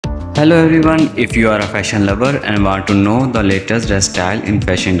Hello everyone, if you are a fashion lover and want to know the latest dress style in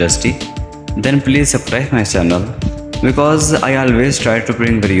fashion industry, then please subscribe my channel because I always try to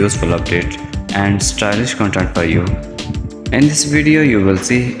bring very useful update and stylish content for you. In this video you will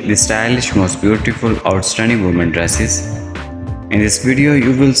see the stylish, most beautiful, outstanding women dresses. In this video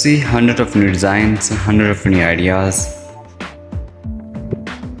you will see hundreds of new designs, hundreds of new ideas.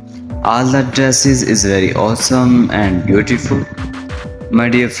 All the dresses is very awesome and beautiful. My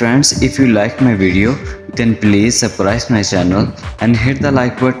dear friends, if you like my video, then please subscribe my channel and hit the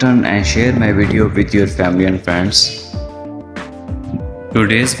like button and share my video with your family and friends.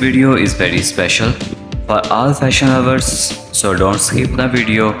 Today's video is very special for all fashion lovers, so don't skip the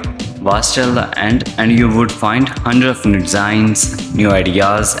video. Watch till the end and you would find hundreds of new designs, new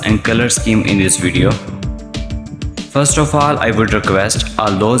ideas and color scheme in this video. First of all, I would request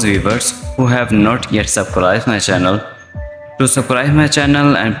all those viewers who have not yet subscribed my channel to subscribe my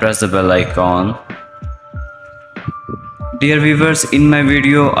channel and press the bell icon. Dear viewers, in my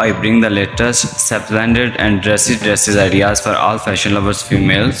video I bring the latest splendid and dresses ideas for all fashion lovers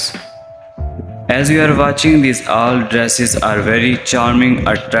females. As you are watching, these all dresses are very charming,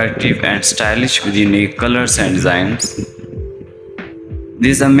 attractive and stylish with unique colors and designs.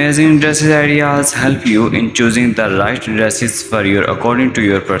 These amazing dresses ideas help you in choosing the right dresses for you according to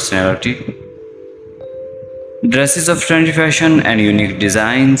your personality. Dresses of trendy fashion and unique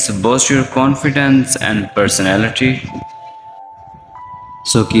designs boost your confidence and personality.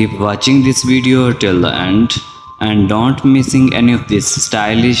 So keep watching this video till the end and don't missing any of these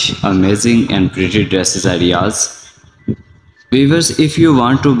stylish, amazing and pretty dresses ideas. Viewers, if you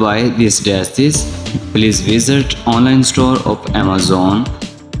want to buy these dresses, please visit online store of Amazon.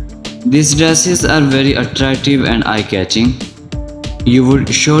 These dresses are very attractive and eye-catching. You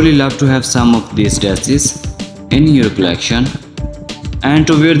would surely love to have some of these dresses in your collection and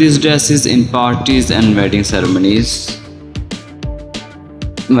to wear these dresses in parties and wedding ceremonies.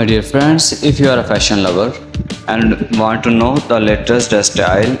 My dear friends, if you are a fashion lover and want to know the latest dress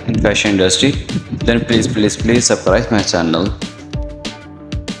style in fashion industry, then please subscribe my channel.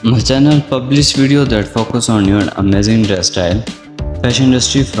 My channel publish videos that focus on your amazing dress style fashion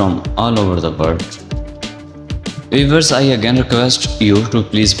industry from all over the world. Viewers, I again request you to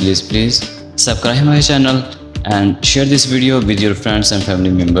please subscribe my channel and share this video with your friends and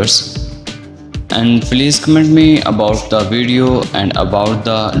family members. And please comment me about the video and about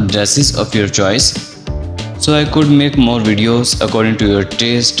the dresses of your choice so I could make more videos according to your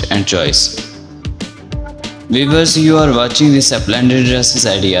taste and choice. Viewers, you are watching these splendid dresses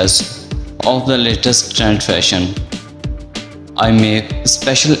ideas of the latest trend fashion. I make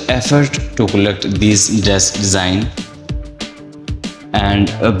special effort to collect these dress design and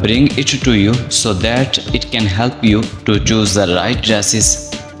bring it to you so that it can help you to choose the right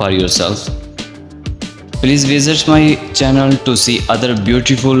dresses for yourself. Please visit my channel to see other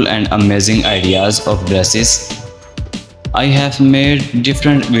beautiful and amazing ideas of dresses. I have made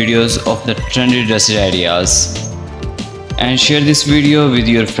different videos of the trendy dresses ideas. And share this video with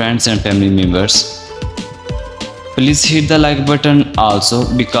your friends and family members. Please hit the like button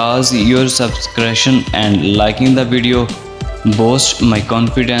also because your subscription and liking the video boost my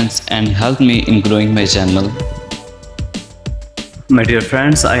confidence and help me in growing my channel. My dear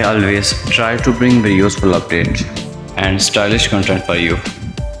friends, I always try to bring very useful update and stylish content for you.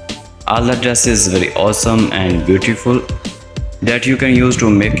 All the dresses very awesome and beautiful that you can use to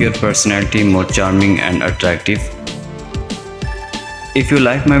make your personality more charming and attractive. If you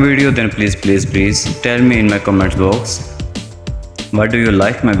like my video, then please tell me in my comment box what do you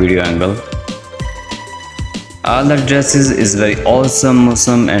like my video angle. All the dresses is very awesome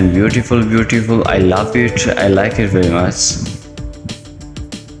and beautiful. I love it. I like it very much.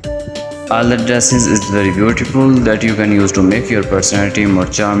 All the dresses is very beautiful that you can use to make your personality more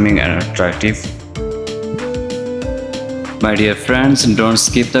charming and attractive. My dear friends, don't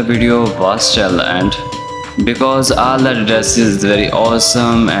skip the video, watch till the end because all the dresses is very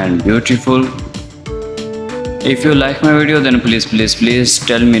awesome and beautiful. If you like my video, then please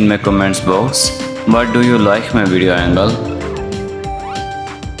tell me in my comments box what do you like my video angle.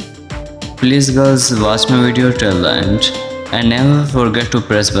 Please girls, watch my video till the end and never forget to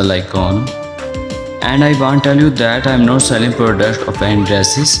press bell icon. And I want to tell you that I am not selling product of any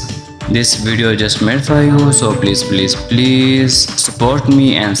dresses. This video just made for you, so please support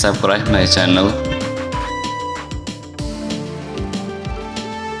me and subscribe my channel.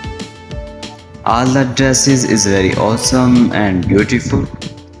 All the dresses is very awesome and beautiful.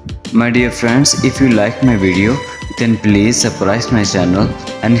 My dear friends, if you like my video, then please subscribe my channel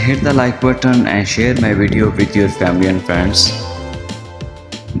and hit the like button and share my video with your family and friends.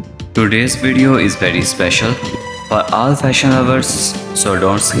 Today's video is very special for all fashion lovers, so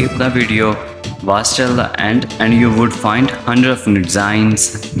don't skip the video. Watch till the end and you would find hundreds of new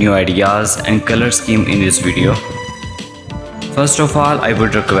designs, new ideas and color scheme in this video. First of all, I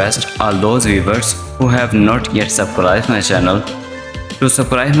would request all those viewers who have not yet subscribed my channel to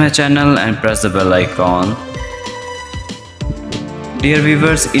subscribe my channel and press the bell icon. Dear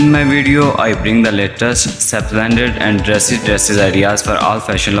viewers, in my video I bring the latest splendid and dresses ideas for all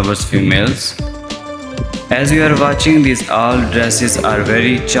fashion lovers females. As you are watching, these all dresses are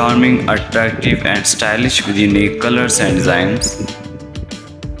very charming, attractive and stylish with unique colors and designs.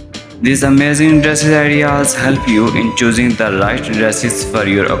 These amazing dresses ideas help you in choosing the right dresses for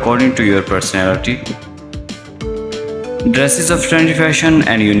you according to your personality. Dresses of trendy fashion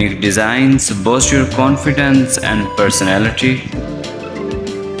and unique designs boost your confidence and personality.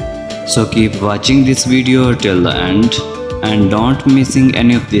 So keep watching this video till the end and don't missing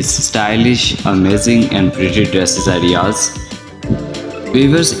any of these stylish, amazing and pretty dresses ideas.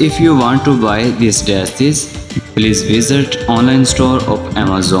 Viewers, if you want to buy these dresses, please visit online store of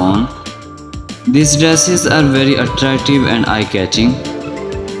Amazon. These dresses are very attractive and eye-catching.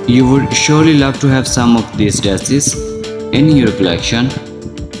 You would surely love to have some of these dresses in your collection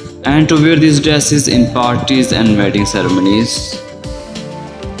and to wear these dresses in parties and wedding ceremonies.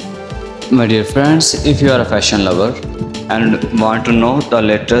 My dear friends, if you are a fashion lover and want to know the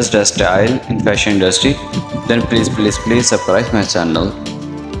latest dress style in fashion industry, then please subscribe my channel.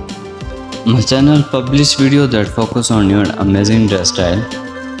 My channel publish videos that focus on your amazing dress style,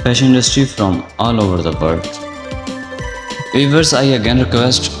 fashion industry from all over the world. Viewers, I again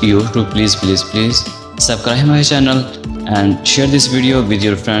request you to please subscribe my channel and share this video with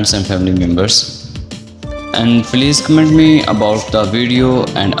your friends and family members. And please comment me about the video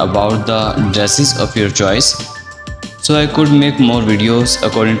and about the dresses of your choice, so I could make more videos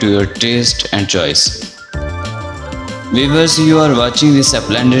according to your taste and choice. Viewers, you are watching these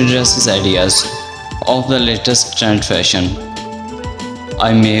splendid dresses ideas of the latest trend fashion.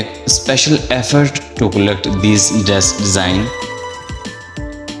 I make special effort to collect these dress design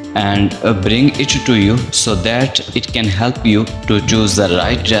and bring it to you so that it can help you to choose the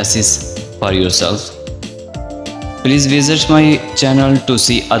right dresses for yourself. Please visit my channel to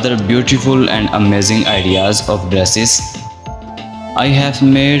see other beautiful and amazing ideas of dresses. I have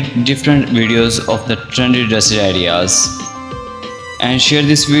made different videos of the trendy dress ideas. And share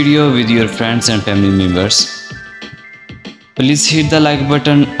this video with your friends and family members. Please hit the like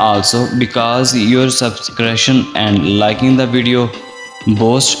button also, because your subscription and liking the video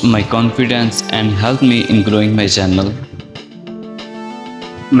boost my confidence and help me in growing my channel.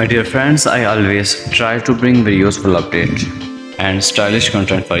 My dear friends, I always try to bring very useful update and stylish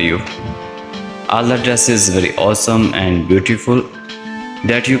content for you. All the dresses very awesome and beautiful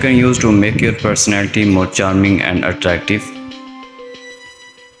that you can use to make your personality more charming and attractive.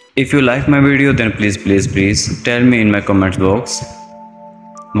 If you like my video, then please tell me in my comment box,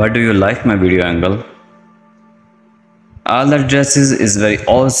 what do you like my video angle? All the dresses is very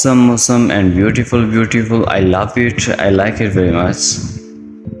awesome and beautiful. I love it. I like it very much.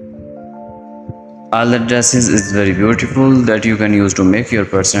 All the dresses is very beautiful that you can use to make your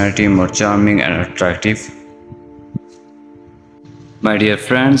personality more charming and attractive. My dear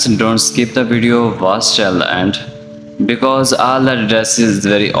friends, don't skip the video, watch till the end, because all the dresses is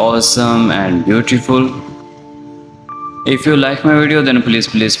very awesome and beautiful. If you like my video, then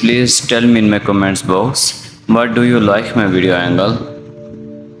please tell me in my comments box, what do you like my video angle?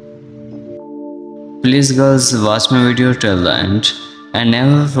 Please girls, watch my video till the end and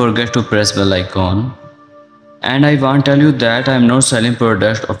never forget to press bell icon. And I want to tell you that I am not selling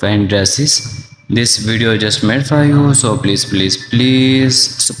product of any dresses. This video just made for you, so please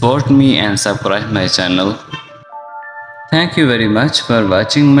support me and subscribe my channel. Thank you very much for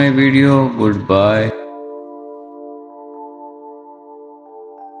watching my video. Goodbye.